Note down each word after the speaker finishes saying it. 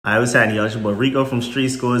Alright, what's happening, y'all? It's your boy Rico from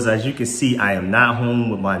RicoScores. As you can see, I am not home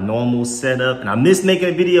with my normal setup, and I missed making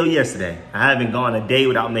a video yesterday. I haven't gone a day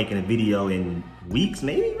without making a video in weeks,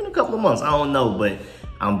 maybe even a couple of months. I don't know, but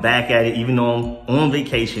I'm back at it. Even though I'm on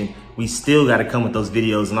vacation, we still got to come with those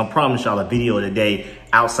videos, and I promise y'all a video today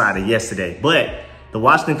outside of yesterday. But the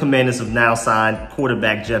Washington Commanders have now signed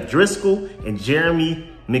quarterback Jeff Driskel and Jeremy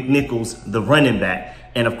McNichols, the running back.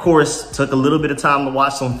 And of course, took a little bit of time to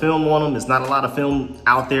watch some film on them. There's not a lot of film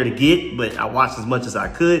out there to get, but I watched as much as I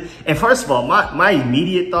could. And first of all, my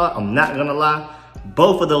immediate thought, I'm not gonna lie,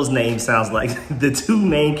 both of those names sounds like the two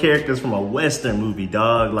main characters from a Western movie,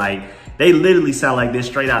 dog. Like, they literally sound like they're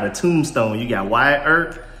straight out of Tombstone. You got Wyatt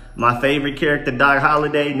Earp, my favorite character, Doc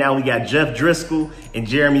Holliday. Now we got Jeff Driskel and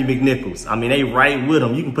Jeremy McNichols. I mean, they right with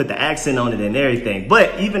them. You can put the accent on it and everything.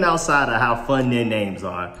 But even outside of how fun their names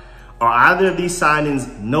are either of these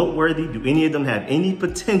signings noteworthy? Do any of them have any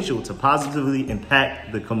potential to positively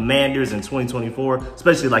impact the Commanders in 2024,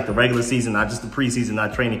 especially like the regular season, not just the preseason,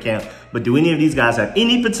 not training camp, but do any of these guys have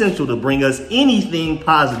any potential to bring us anything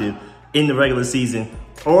positive in the regular season?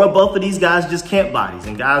 Or are both of these guys just camp bodies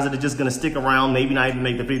and guys that are just gonna stick around, maybe not even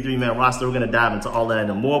make the 53-man roster? We're gonna dive into all that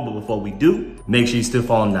and more, but before we do, make sure you still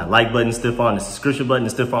follow that like button, still follow the subscription button,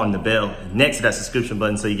 and still follow the bell next to that subscription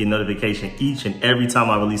button so you get notification each and every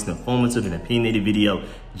time I release an informative and opinionated video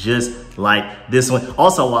just like this one.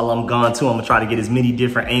 Also, while I'm gone too, I'm gonna try to get as many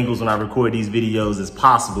different angles when I record these videos as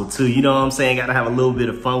possible too. You know what I'm saying? Gotta have a little bit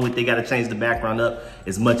of fun with it. Gotta change the background up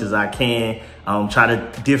as much as I can. Try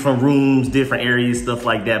to different rooms, different areas, stuff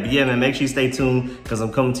like that. But yeah, man, make sure you stay tuned because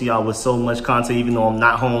I'm coming to y'all with so much content, even though I'm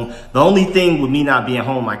not home. The only thing with me not being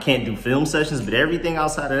home, I can't do film sessions, but everything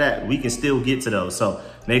outside of that, we can still get to those. So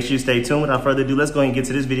make sure you stay tuned. Without further ado, let's go ahead and get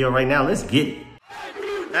to this video right now. Let's get it.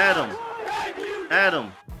 Adam.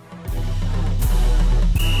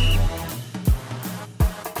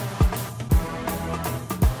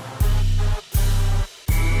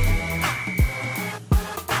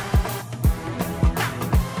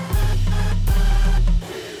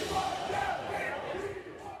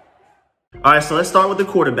 All right, so let's start with the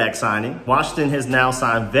quarterback signing. Washington has now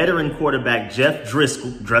signed veteran quarterback Jeff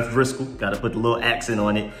Driskel, got to put the little accent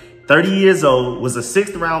on it. 30 years old, was a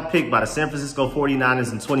 6th round pick by the San Francisco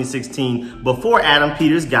 49ers in 2016 before Adam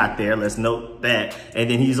Peters got there. Let's note that. And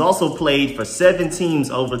then he's also played for 7 teams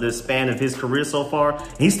over the span of his career so far.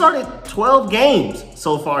 He started 12 games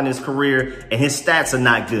so far in his career, and his stats are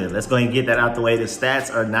not good. Let's go ahead and get that out the way. The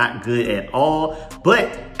stats are not good at all. But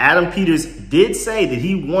Adam Peters did say that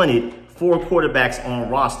he wanted 4 quarterbacks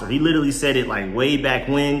on roster. He literally said it like way back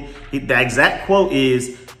when. The exact quote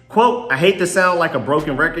is, quote, "I hate to sound like a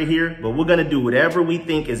broken record here, but we're gonna do whatever we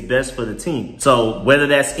think is best for the team." So whether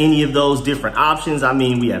that's any of those different options, I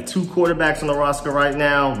mean, we have 2 quarterbacks on the roster right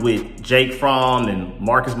now with Jake Fromm and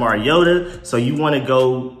Marcus Mariota. So you wanna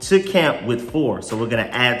go to camp with 4. So we're gonna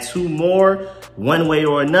add 2 more one way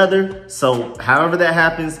or another. So however that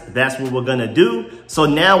happens, that's what we're gonna do. So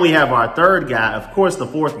now we have our 3rd guy. Of course, the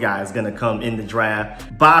 4th guy is gonna come in the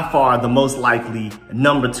draft. By far the most likely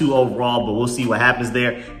number 2 overall, but we'll see what happens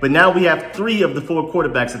there. But now we have 3 of the 4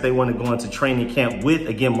 quarterbacks that they want to go into training camp with.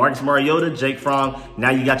 Again, Marcus Mariota, Jake Fromm. Now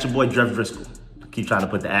you got your boy Jeff Driskel. Keep trying to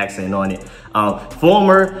put the accent on it.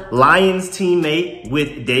 Former Lions teammate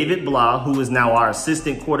with David Blah, who is now our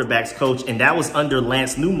assistant quarterbacks coach. And that was under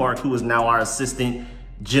Lance Newmark, who is now our assistant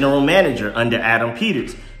general manager under Adam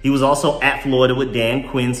Peters. He was also at Florida with Dan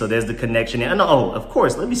Quinn, so there's the connection there. And oh, of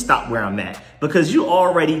course, let me stop where I'm at, because you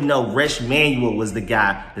already know Resh Manuel was the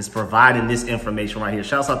guy that's providing this information right here.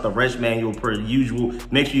 Shouts out to Resh Manuel per usual.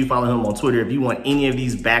 Make sure you follow him on Twitter if you want any of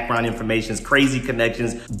these background informations, crazy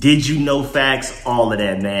connections, did you know facts, all of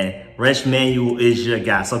that, man. Resh Manuel is your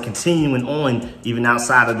guy. So continuing on, even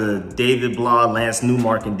outside of the David Blah, Lance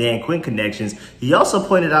Newmark, and Dan Quinn connections, he also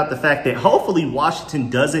pointed out the fact that hopefully Washington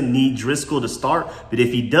doesn't need Driskel to start, but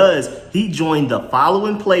if he does, he joined the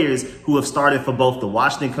following players who have started for both the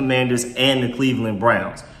Washington Commanders and the Cleveland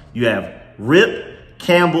Browns. You have Rip,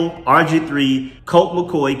 Campbell, RG3, Colt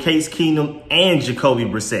McCoy, Case Keenum, and Jacoby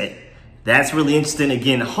Brissett. That's really interesting.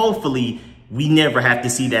 Again, hopefully we never have to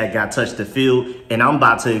see that guy touch the field, and I'm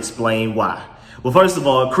about to explain why. Well, first of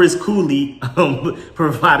all, Chris Cooley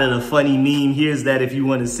provided a funny meme. Here's that if you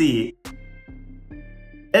want to see it.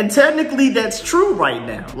 And technically that's true right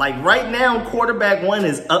now. Like right now, quarterback 1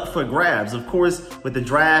 is up for grabs. Of course, with the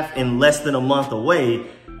draft in less than a month away,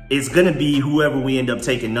 it's gonna be whoever we end up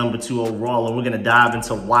taking number 2 overall, and we're gonna dive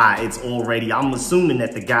into why it's already, I'm assuming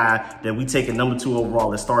that the guy that we take at number 2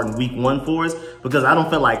 overall is starting week 1 for us, because I don't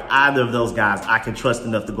feel like either of those guys I can trust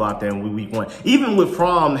enough to go out there in week 1. Even with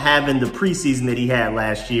Fromm having the preseason that he had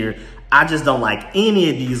last year, I just don't like any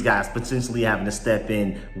of these guys potentially having to step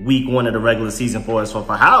in week 1 of the regular season for us for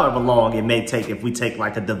however long it may take if we take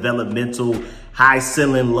like a developmental, high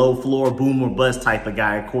ceiling, low floor, boom or bust type of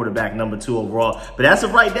guy at quarterback number 2 overall. But as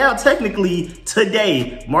of right now, technically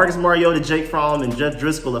today, Marcus Mariota, Jake Fromm, and Jeff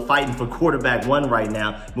Driskel are fighting for quarterback 1 right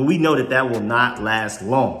now, but we know that that will not last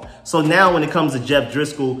long. So now when it comes to Jeff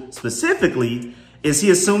Driskel specifically, is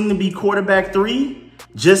he assumed to be quarterback 3?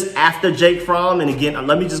 Just after Jake Fromm, and again,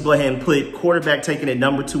 let me just go ahead and put quarterback taking at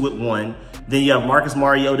number 2 at 1. Then you have Marcus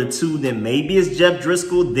Mariota 2, then maybe it's Jeff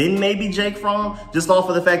Driskel, then maybe Jake Fromm, just off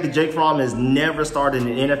of the fact that Jake Fromm has never started an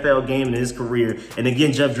NFL game in his career. And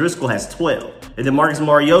again, Jeff Driskel has 12. And then Marcus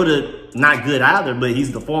Mariota, not good either, but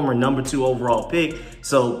he's the former number 2 overall pick.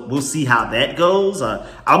 So we'll see how that goes.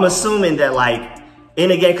 I'm assuming that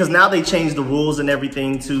and again, because now they changed the rules and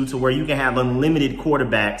everything too, to where you can have unlimited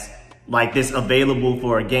quarterbacks like this available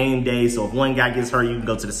for a game day. So if one guy gets hurt, you can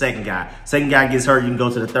go to the second guy. Second guy gets hurt, you can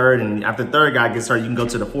go to the third. And after the third guy gets hurt, you can go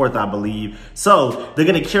to the fourth, I believe. So they're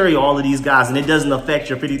going to carry all of these guys, and it doesn't affect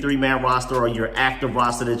your 53-man roster or your active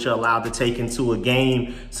roster that you're allowed to take into a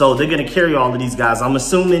game. So they're going to carry all of these guys. I'm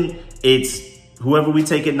assuming it's whoever we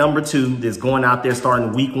take at number 2 that's going out there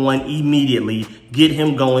starting week 1 immediately, get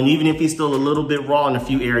him going. Even if he's still a little bit raw in a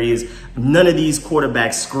few areas, none of these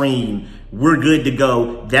quarterbacks scream, we're good to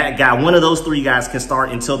go. That guy, one of those 3 guys can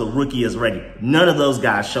start until the rookie is ready. None of those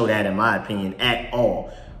guys show that, in my opinion, at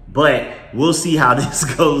all. But we'll see how this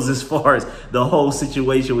goes as far as the whole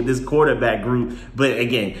situation with this quarterback group. But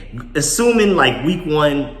again, assuming like week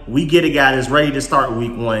 1, we get a guy that's ready to start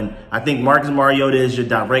week 1. I think Marcus Mariota is your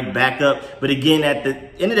direct backup. But again, at the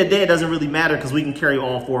end of the day, it doesn't really matter because we can carry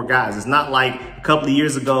all 4 guys. It's not like a couple of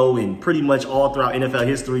years ago and pretty much all throughout NFL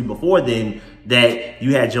history before then that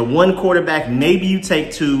you had your 1 quarterback, maybe you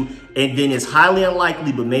take 2, and then it's highly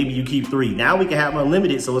unlikely, but maybe you keep 3. Now we can have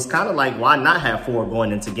unlimited, so it's kind of like, why not have 4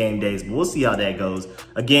 going into game days? But we'll see how that goes.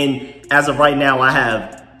 Again, as of right now, I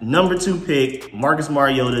have number 2 pick, Marcus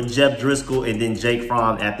Mariota, Jeff Driskel, and then Jake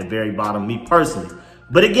Fromm at the very bottom, me personally.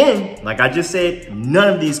 But again, like I just said, none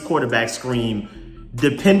of these quarterbacks scream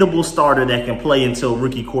dependable starter that can play until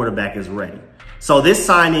rookie quarterback is ready. So this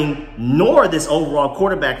signing, nor this overall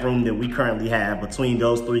quarterback room that we currently have between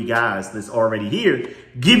those 3 guys that's already here,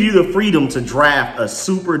 give you the freedom to draft a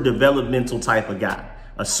super developmental type of guy,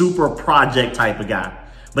 a super project type of guy.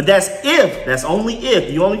 But that's only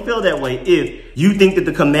if, you only feel that way if you think that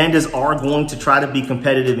the Commanders are going to try to be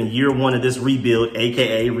competitive in year 1 of this rebuild,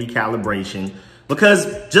 AKA recalibration. Because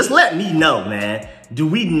just let me know, man. Do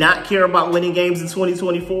we not care about winning games in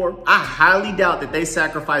 2024? I highly doubt that they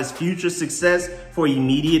sacrifice future success for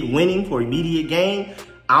immediate winning, for immediate gain.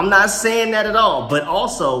 I'm not saying that at all, but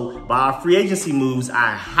also by our free agency moves,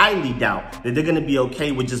 I highly doubt that they're going to be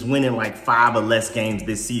okay with just winning like 5 or less games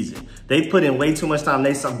this season. They put in way too much time.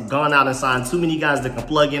 They've gone out and signed too many guys that can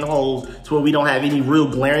plug in holes to where we don't have any real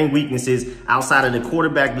glaring weaknesses outside of the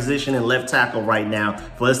quarterback position and left tackle right now.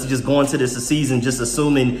 For us to just go into this season just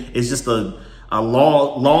assuming it's just a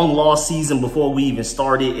long lost season before we even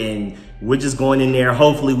started, and we're just going in there.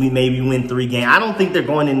 Hopefully we maybe win 3 games. I don't think they're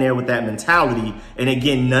going in there with that mentality. And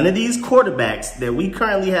again, none of these quarterbacks that we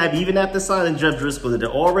currently have, even after signing Jeff Driskel, that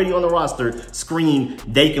are already on the roster, scream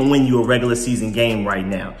they can win you a regular season game right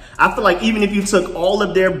now. I feel like even if you took all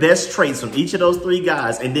of their best traits from each of those 3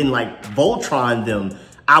 guys and then like Voltron them,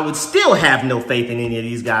 I would still have no faith in any of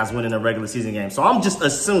these guys winning a regular season game. So I'm just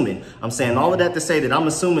assuming, I'm saying all of that to say that I'm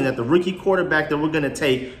assuming that the rookie quarterback that we're going to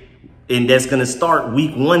take and that's going to start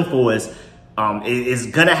week 1 for us is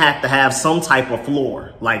going to have some type of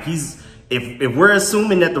floor. Like if we're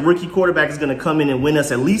assuming that the rookie quarterback is going to come in and win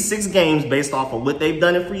us at least 6 games based off of what they've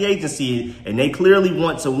done in free agency, and they clearly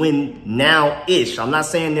want to win now-ish. I'm not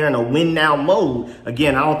saying they're in a win-now mode.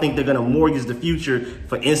 Again, I don't think they're going to mortgage the future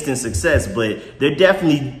for instant success, but they're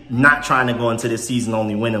definitely not trying to go into this season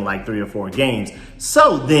only winning like 3 or 4 games.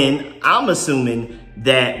 So then I'm assuming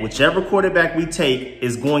that whichever quarterback we take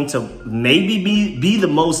is going to maybe be the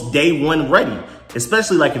most day 1 ready.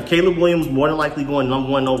 Especially like if Caleb Williams more than likely going number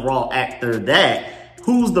 1 overall after that,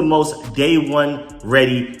 who's the most day 1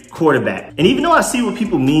 ready quarterback? And even though I see what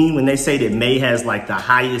people mean when they say that Maye has like the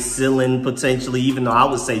highest ceiling potentially, even though I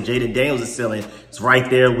would say Jayden Daniels' ceiling is right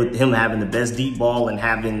there with him having the best deep ball and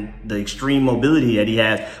having the extreme mobility that he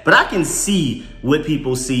has. But I can see what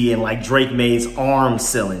people see in like Drake Maye's arm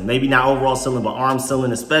ceiling. Maybe not overall ceiling, but arm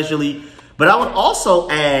ceiling especially. But I would also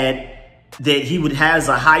add that he has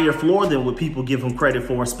a higher floor than what people give him credit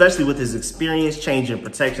for, especially with his experience changing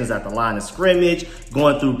protections at the line of scrimmage,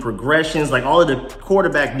 going through progressions, like all of the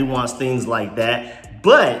quarterback nuance things like that.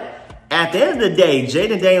 But At the end of the day,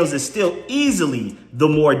 Jayden Daniels is still easily the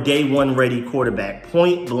more day one ready quarterback,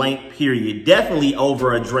 point blank period. Definitely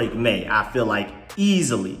over a Drake Maye, I feel like,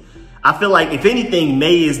 easily. I feel like, if anything,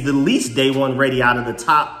 Maye is the least day one ready out of the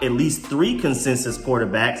top at least 3 consensus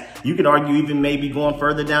quarterbacks. You could argue even maybe going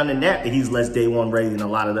further down than that he's less day one ready than a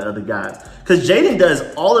lot of the other guys. Because Jayden does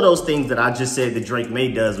all of those things that I just said that Drake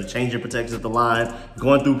Maye does, with changing protections at the line,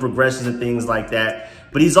 going through progressions and things like that.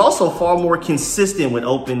 But he's also far more consistent with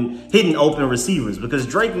hitting open receivers, because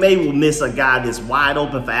Drake Maye will miss a guy that's wide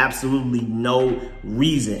open for absolutely no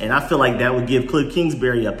reason. And I feel like that would give Cliff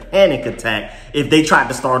Kingsbury a panic attack if they tried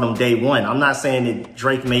to start him day one. I'm not saying that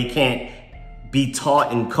Drake Maye can't be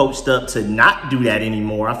taught and coached up to not do that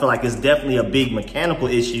anymore. I feel like it's definitely a big mechanical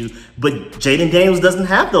issue, but Jayden Daniels doesn't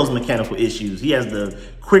have those mechanical issues. He has the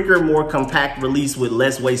quicker, more compact release with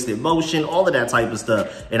less wasted motion, all of that type of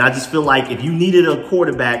stuff. And I just feel like if you needed a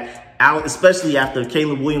quarterback out, especially after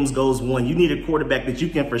Caleb Williams goes one, you need a quarterback that you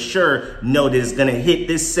can for sure know that is gonna hit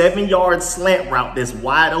this 7-yard slant route that's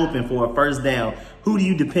wide open for a first down. Who do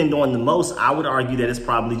you depend on the most? I would argue that it's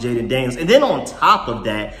probably Jayden Daniels. And then on top of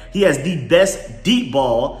that, he has the best deep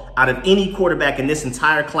ball out of any quarterback in this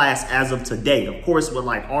entire class as of today. Of course, with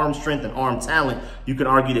like arm strength and arm talent, you can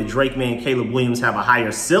argue that Drake Maye and Caleb Williams have a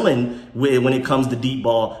higher ceiling when it comes to deep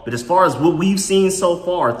ball. But as far as what we've seen so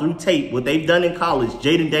far through tape, what they've done in college,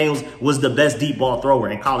 Jayden Daniels was the best deep ball thrower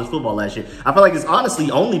in college football last year. I feel like it's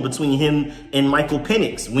honestly only between him and Michael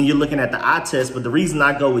Penix when you're looking at the eye test. But the reason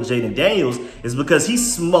I go with Jayden Daniels is because he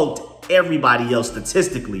smoked everybody else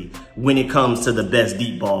statistically when it comes to the best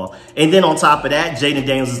deep ball. And then on top of that, Jayden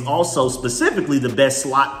Daniels is also specifically the best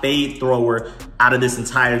slot fade thrower out of this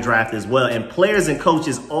entire draft as well. And players and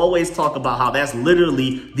coaches always talk about how that's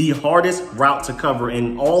literally the hardest route to cover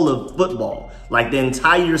in all of football. Like the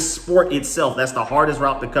entire sport itself, that's the hardest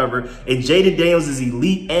route to cover. And Jayden Daniels is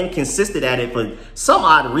elite and consistent at it for some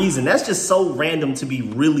odd reason. That's just so random to be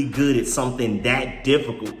really good at something that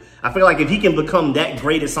difficult. I feel like if he can become that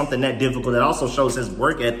great at something that difficult, that also shows his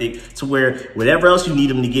work ethic to where whatever else you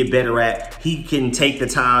need him to get better at, he can take the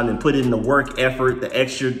time and put in the work effort, the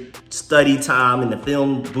extra study time in the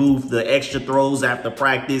film booth, the extra throws after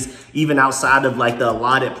practice, even outside of like the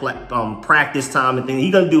allotted practice time and things.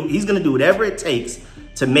 He's gonna do whatever it takes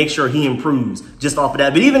to make sure he improves just off of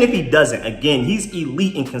that. But even if he doesn't, again, he's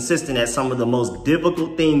elite and consistent at some of the most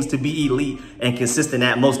difficult things to be elite and consistent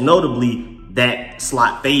at, most notably that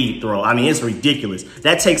slot fade throw. I mean, it's ridiculous.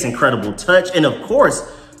 That takes incredible touch. And of course,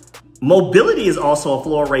 mobility is also a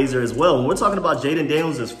floor raiser as well. When we're talking about Jayden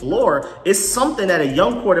Daniels' floor, it's something that a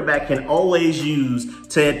young quarterback can always use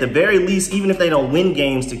to, at the very least, even if they don't win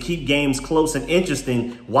games, to keep games close and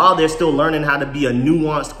interesting while they're still learning how to be a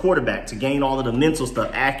nuanced quarterback, to gain all of the mental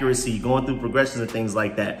stuff, accuracy, going through progressions and things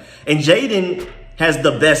like that. And Jayden has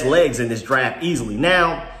the best legs in this draft easily.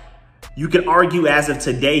 Now, you could argue as of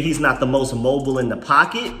today, he's not the most mobile in the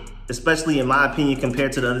pocket, especially in my opinion,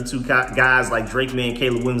 compared to the other two guys like Drake Maye and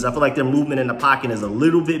Caleb Williams. I feel like their movement in the pocket is a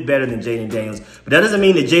little bit better than Jayden Daniels. But that doesn't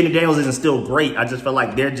mean that Jayden Daniels isn't still great. I just feel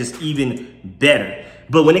like they're just even better.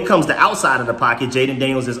 But when it comes to outside of the pocket, Jayden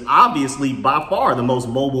Daniels is obviously by far the most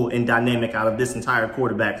mobile and dynamic out of this entire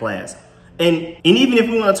quarterback class. And even if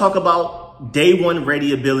we want to talk about day one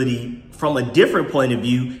ready ability from a different point of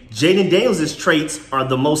view, Jayden Daniels' traits are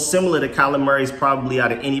the most similar to Kyler Murray's probably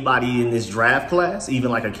out of anybody in this draft class,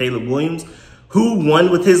 even like a Caleb Williams, who won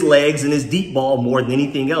with his legs and his deep ball more than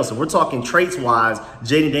anything else. If we're talking traits-wise,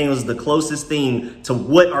 Jayden Daniels is the closest thing to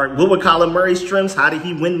what were Kyler Murray's strengths? How did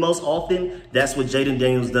he win most often? That's what Jayden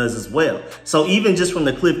Daniels does as well. So even just from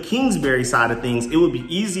the Cliff Kingsbury side of things, it would be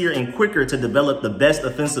easier and quicker to develop the best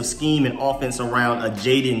offensive scheme and offense around a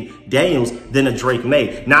Jayden Daniels than a Drake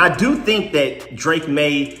Maye. Now, I do think that Drake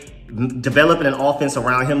Maye developing an offense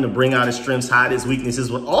around him to bring out his strengths, hide his weaknesses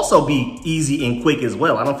would also be easy and quick as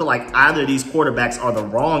well. I don't feel like either of these quarterbacks are the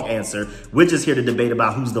wrong answer. We're just here to debate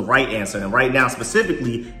about who's the right answer. And right now,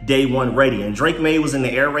 specifically, day one ready. And Drake Maye was in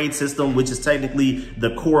the air raid system, which is technically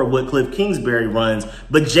the core of what Cliff Kingsbury runs.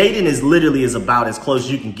 But Jayden is literally about as close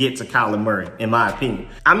as you can get to Kyler Murray, in my opinion.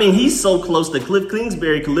 I mean, he's so close that Cliff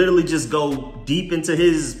Kingsbury could literally just go deep into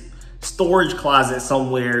his storage closet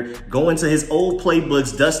somewhere, go into his old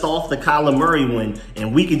playbooks, dust off the Kyler Murray one,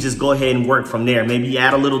 and we can just go ahead and work from there. Maybe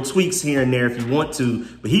add a little tweaks here and there if you want to,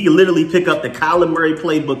 but he can literally pick up the Kyler Murray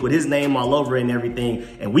playbook with his name all over it and everything,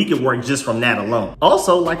 and we can work just from that alone.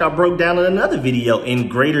 Also, like I broke down in another video in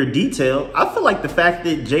greater detail, I feel like the fact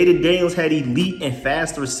that Jayden Daniels had elite and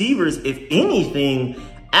fast receivers, if anything,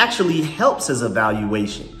 actually helps his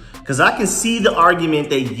evaluation. Because I can see the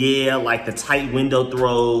argument that, yeah, like the tight window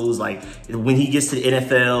throws, like when he gets to the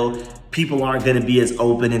NFL, people aren't going to be as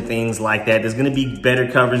open and things like that. There's going to be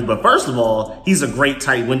better coverage. But first of all, he's a great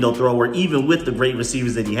tight window thrower, even with the great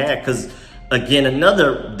receivers that he had. Because, again,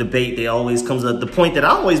 another debate that always comes up, the point that I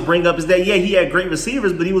always bring up is that, yeah, he had great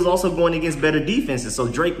receivers, but he was also going against better defenses. So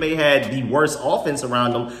Drake May had the worst offense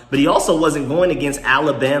around him, but he also wasn't going against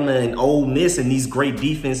Alabama and Ole Miss and these great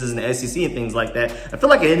defenses in the SEC and things like that. I feel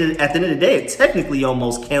like at the end of the day, it technically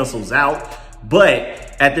almost cancels out. But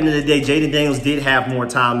at the end of the day, Jayden Daniels did have more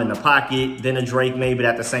time in the pocket than a Drake May, but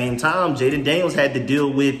at the same time, Jayden Daniels had to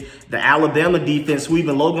deal with the Alabama defense, who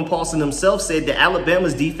even Logan Paulson himself said that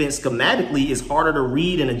Alabama's defense schematically is harder to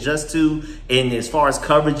read and adjust to, and as far as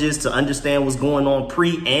coverages to understand what's going on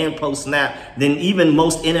pre and post snap, than even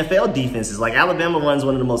most NFL defenses. Like, Alabama runs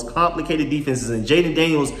one of the most complicated defenses, and Jayden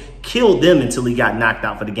Daniels killed them until he got knocked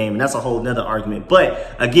out for the game, and that's a whole nother argument.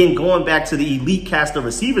 But again, going back to the elite cast of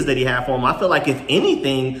receivers that he had for him, I feel like if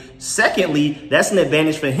anything, secondly, that's an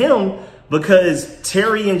advantage for him, because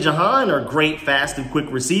Terry and Jahan are great, fast, and quick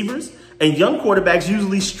receivers. And young quarterbacks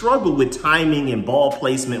usually struggle with timing and ball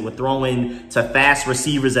placement with throwing to fast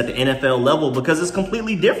receivers at the NFL level, because it's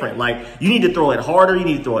completely different. Like, you need to throw it harder, you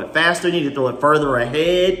need to throw it faster, you need to throw it further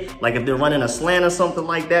ahead. Like, if they're running a slant or something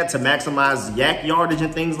like that, to maximize yak yardage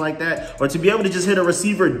and things like that, or to be able to just hit a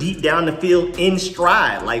receiver deep down the field in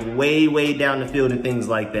stride, like way, way down the field and things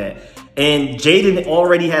like that. And Jayden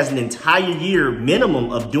already has an entire year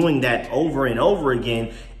minimum of doing that over and over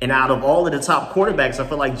again. And out of all of the top quarterbacks, I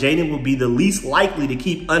feel like Jayden will be the least likely to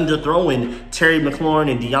keep underthrowing Terry McLaurin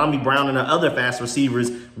and De'Ami Brown and the other fast receivers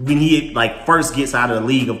when he first gets out of the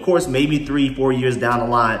league. Of course, maybe 3-4 years down the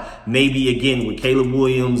line, maybe again with Caleb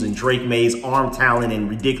Williams and Drake May's arm talent and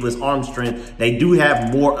ridiculous arm strength, they do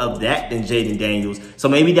have more of that than Jayden Daniels. So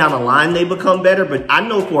maybe down the line they become better. But I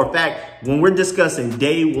know for a fact, when we're discussing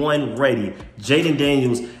day one ready, Jayden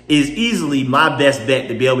Daniels is easily my best bet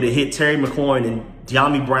to be able to hit Terry McLaurin and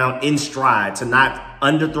De'Ami Brown in stride, to not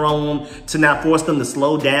underthrow them, to not force them to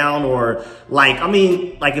slow down, or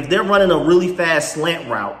if they're running a really fast slant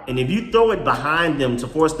route, and if you throw it behind them to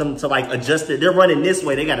force them to adjust it, they're running this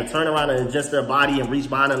way, they got to turn around and adjust their body and reach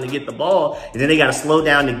behind them to get the ball, and then they got to slow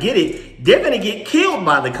down to get it, they're going to get killed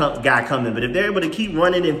by the guy coming. But if they're able to keep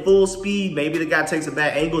running in full speed, maybe the guy takes a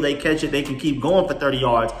bad angle, they catch it, they can keep going for 30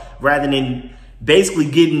 yards rather than basically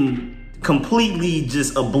getting completely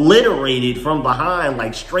just obliterated from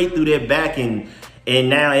behind, straight through their back, and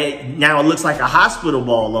now it looks like a hospital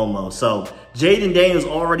ball almost. So Jayden Daniels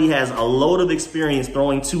already has a load of experience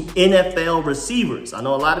throwing to NFL receivers. I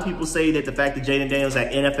know a lot of people say that the fact that Jayden Daniels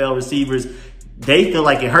had NFL receivers, they feel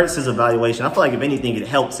like it hurts his evaluation. I feel like if anything, it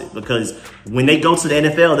helps it, because when they go to the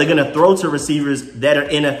NFL, they're going to throw to receivers that are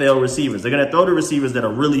NFL receivers. They're going to throw to receivers that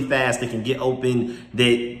are really fast, that can get open,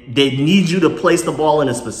 that they need you to place the ball in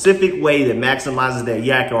a specific way that maximizes their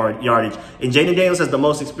yak yardage. And Jayden Daniels has the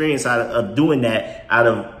most experience of doing that out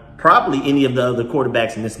of probably any of the other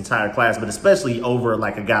quarterbacks in this entire class, but especially over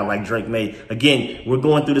a guy like Drake May. Again, we're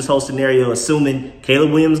going through this whole scenario assuming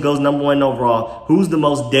Caleb Williams goes #1 overall. Who's the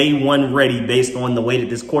most day one ready based on the way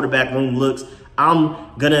that this quarterback room looks?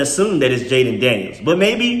 I'm going to assume that it's Jayden Daniels. But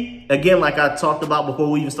maybe, again, like I talked about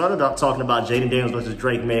before we even started talking about Jayden Daniels versus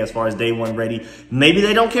Drake May as far as day one ready, maybe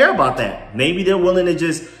they don't care about that. Maybe they're willing to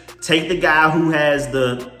just take the guy who has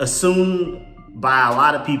the assumed by a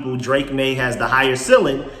lot of people, Drake May has the higher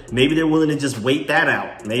ceiling. Maybe they're willing to just wait that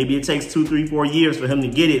out. Maybe it takes 2, 3, 4 years for him to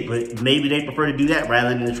get it, but maybe they prefer to do that rather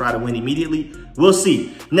than to try to win immediately. We'll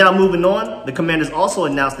see. Now, moving on, the Commanders also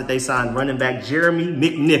announced that they signed running back Jeremy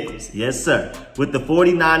McNichols. Yes, sir. With the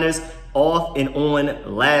 49ers off and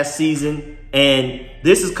on last season. And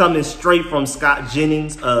this is coming straight from Scott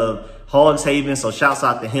Jennings of Hogs Haven, so shouts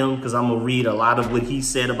out to him, because I'm going to read a lot of what he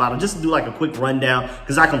said about him, just to do a quick rundown,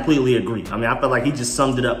 because I completely agree. I mean, I feel like he just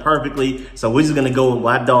summed it up perfectly, so we're just going to go with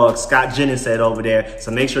what my dog Scott Jennings said over there,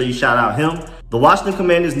 so make sure you shout out him. The Washington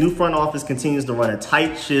Commanders' new front office continues to run a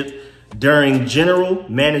tight ship during general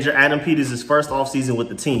manager Adam Peters' first offseason with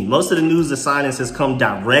the team. Most of the news of signings has come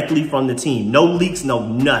directly from the team. No leaks, no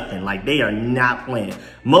nothing. They are not playing.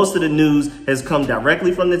 Most of the news has come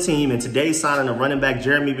directly from the team, and today's signing of running back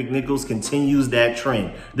Jeremy McNichols continues that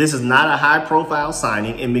trend. This is not a high-profile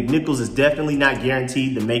signing, and McNichols is definitely not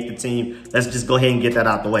guaranteed to make the team. Let's just go ahead and get that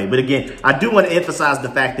out the way. But again, I do want to emphasize the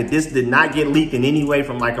fact that this did not get leaked in any way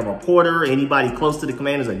from a reporter or anybody close to the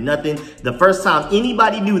Commanders or nothing. The first time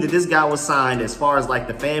anybody knew that this guy was signed, as far as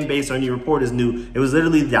the fan base or any reporters knew, it was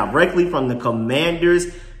literally directly from the Commanders'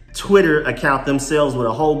 Twitter account themselves, with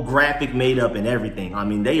a whole graphic made up and everything. I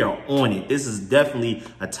mean, they are on it. This is definitely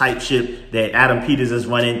a tight ship that Adam Peters is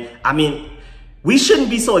running. I mean, we shouldn't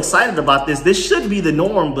be so excited about this. This should be the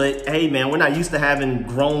norm, but hey, man, we're not used to having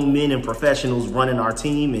grown men and professionals running our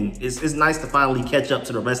team, and it's nice to finally catch up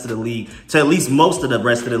to the rest of the league, to at least most of the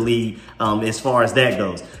rest of the league as far as that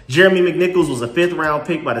goes. Jeremy McNichols was a 5th-round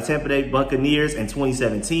pick by the Tampa Bay Buccaneers in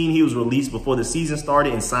 2017. He was released before the season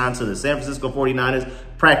started and signed to the San Francisco 49ers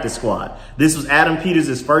practice squad. This was Adam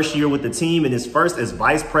Peters' first year with the team and his first as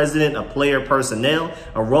vice president of player personnel,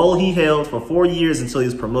 a role he held for 4 years until he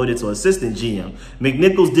was promoted to assistant GM.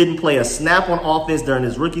 McNichols didn't play a snap on offense during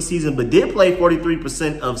his rookie season, but did play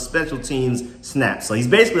 43% of special teams snaps. So he's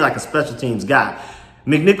basically like a special teams guy.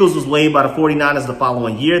 McNichols was waived by the 49ers the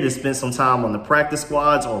following year. They spent some time on the practice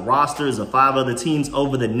squads or rosters of 5 other teams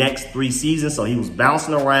over the next 3 seasons. So he was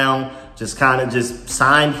bouncing around, just kind of just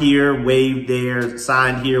signed here, waived there,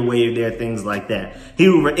 signed here, waived there, things like that. He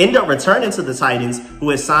would end up returning to the Titans, who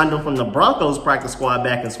had signed him from the Broncos practice squad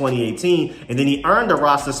back in 2018. And then he earned a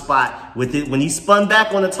roster spot with it. When he spun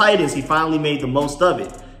back on the Titans, he finally made the most of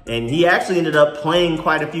it. And he actually ended up playing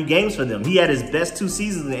quite a few games for them. He had his best 2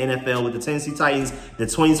 seasons in the NFL with the Tennessee Titans, the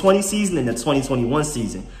 2020 season and the 2021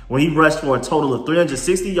 season, where he rushed for a total of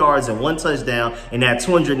 360 yards and 1 touchdown and had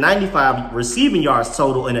 295 receiving yards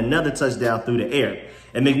total and another touchdown through the air.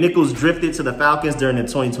 And McNichols drifted to the Falcons during the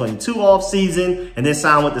 2022 offseason and then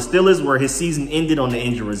signed with the Steelers, where his season ended on the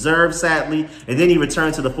injured reserve, sadly. And then he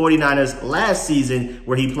returned to the 49ers last season,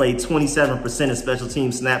 where he played 27% of special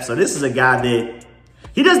team snaps. So this is a guy that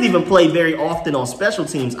he doesn't even play very often on special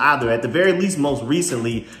teams either. At the very least, most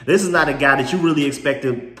recently, this is not a guy that you really expect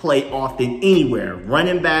to play often anywhere.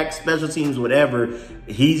 Running back, special teams, whatever.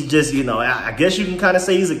 He's just, you know, I guess you can kind of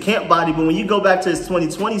say he's a camp body, but when you go back to his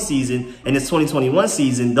 2020 season and his 2021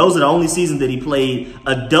 season, those are the only seasons that he played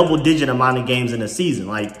a double-digit amount of games in a season.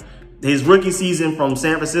 Like, his rookie season from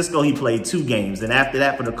San Francisco, he played 2 games. And after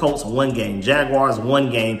that, for the Colts, 1 game. Jaguars, 1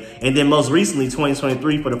 game. And then most recently,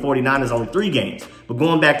 2023, for the 49ers, only 3 games. But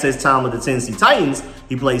going back to his time with the Tennessee Titans,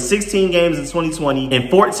 he played 16 games in 2020 and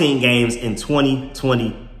 14 games in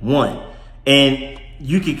 2021. And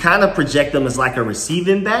you could kind of project him as like a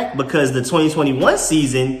receiving back, because the 2021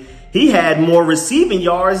 season, he had more receiving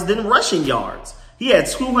yards than rushing yards. He had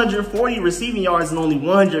 240 receiving yards and only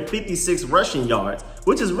 156 rushing yards,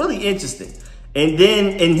 which is really interesting. And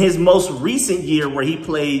then in his most recent year, where he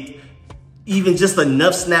played even just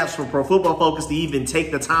enough snaps for Pro Football Focus to even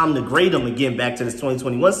take the time to grade him again, back to this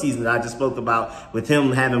 2021 season that I just spoke about, with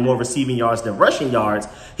him having more receiving yards than rushing yards.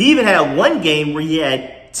 He even had 1 game where he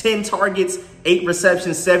had 10 targets, 8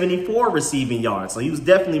 receptions, 74 receiving yards. So he was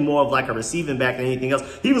definitely more of like a receiving back than anything else.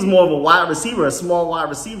 He was more of a wide receiver, a small wide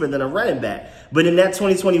receiver, than a running back. But in that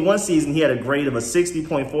 2021 season, he had a grade of a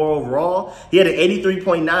 60.4 overall. He had an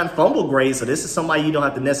 83.9 fumble grade. So this is somebody you don't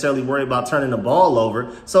have to necessarily worry about turning the ball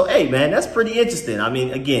over. So, hey, man, that's pretty interesting. I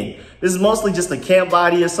mean, again, this is mostly just a camp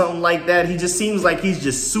body or something like that. He just seems like he's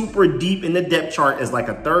just super deep in the depth chart as like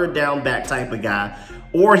a 3rd down back type of guy.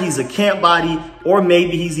 Or he's a camp body, or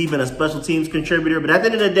maybe he's even a special teams contributor. But at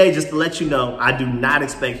the end of the day, just to let you know, I do not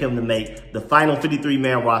expect him to make the final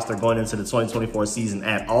 53-man roster going into the 2024 season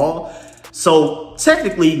at all. So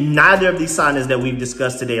technically, neither of these signings that we've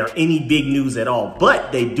discussed today are any big news at all,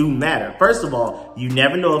 but they do matter. First of all, you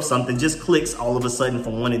never know if something just clicks all of a sudden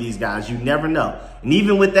from one of these guys. You never know. And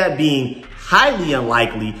even with that being highly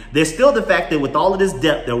unlikely, there's still the fact that with all of this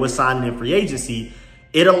depth that we're signing in free agency,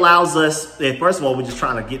 it allows us, first of all, we're just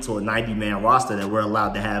trying to get to a 90-man roster that we're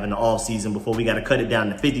allowed to have in the offseason before we got to cut it down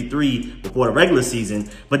to 53 before the regular season.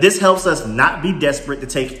 But this helps us not be desperate to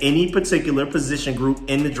take any particular position group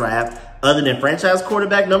in the draft other than franchise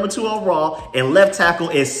quarterback number 2 overall and left tackle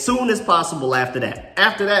as soon as possible after that.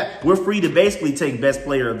 After that, we're free to basically take best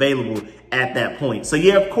player available at that point. So,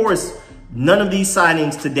 yeah, of course, none of these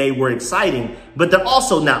signings today were exciting, but they're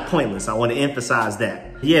also not pointless. I want to emphasize that.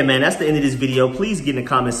 Yeah, man, that's the end of this video. Please get in the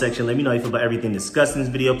comment section. Let me know how you feel about everything discussed in this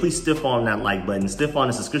video. Please stiff arm that like button, stiff arm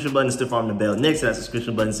the subscription button, stiff arm the bell next to that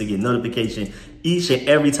subscription button so you get notification each and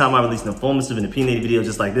every time I release an informative and opinionated video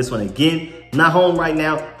just like this one. Again, not home right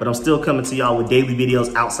now, but I'm still coming to y'all with daily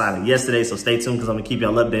videos outside of yesterday. So stay tuned because I'm going to keep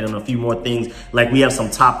y'all updated on a few more things. Like we have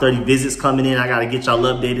some top 30 visits coming in. I got to get y'all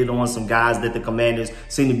updated on some guys that the Commanders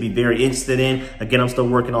seem to be very interested in. Again, I'm still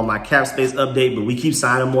working on my cap space update, but we keep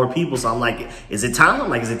signing more people. So I'm like, is it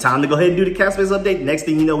time? Is it time to go ahead and do the cap space update? Next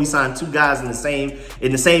thing you know, we signed 2 guys in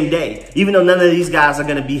the same day. Even though none of these guys are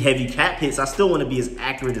going to be heavy cap hits, I still want to be as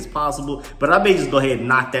accurate as possible. But I may just go ahead and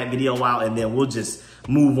knock that video out and then we'll just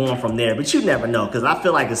move on from there. But you never know, because I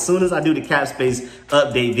feel like as soon as I do the cap space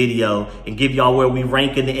update video and give y'all where we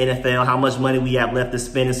rank in the NFL, how much money we have left to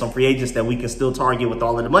spend, and some free agents that we can still target with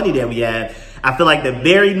all of the money that we have, I feel like the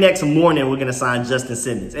very next morning we're gonna sign Justin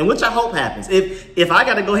Simmons, and which I hope happens. If I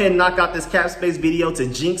gotta go ahead and knock out this cap space video to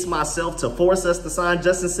jinx myself to force us to sign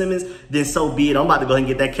Justin Simmons, then so be it. I'm about to go ahead and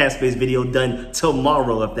get that cap space video done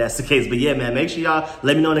tomorrow if that's the case. But yeah, man, make sure y'all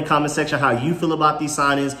let me know in the comment section how you feel about these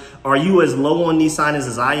signings. Are you as low on these signings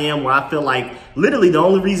as I am, where I feel like literally the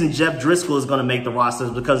only reason Jeff Driskel is going to make the roster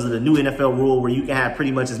is because of the new NFL rule where you can have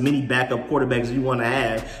pretty much as many backup quarterbacks as you want to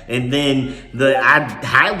have. And then I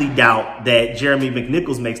highly doubt that Jeremy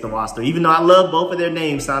McNichols makes the roster, even though I love both of their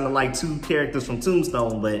names sounding like two characters from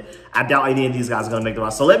Tombstone, but I doubt any of these guys are going to make the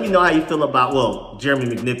roster. So let me know how you feel about, well,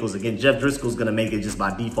 Jeremy McNichols. Again, Jeff Driskel's going to make it just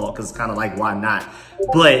by default because it's kind of like, why not?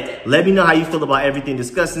 But let me know how you feel about everything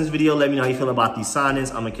discussed in this video. Let me know how you feel about these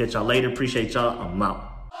signings. I'm going to catch y'all later. Appreciate y'all. I'm out.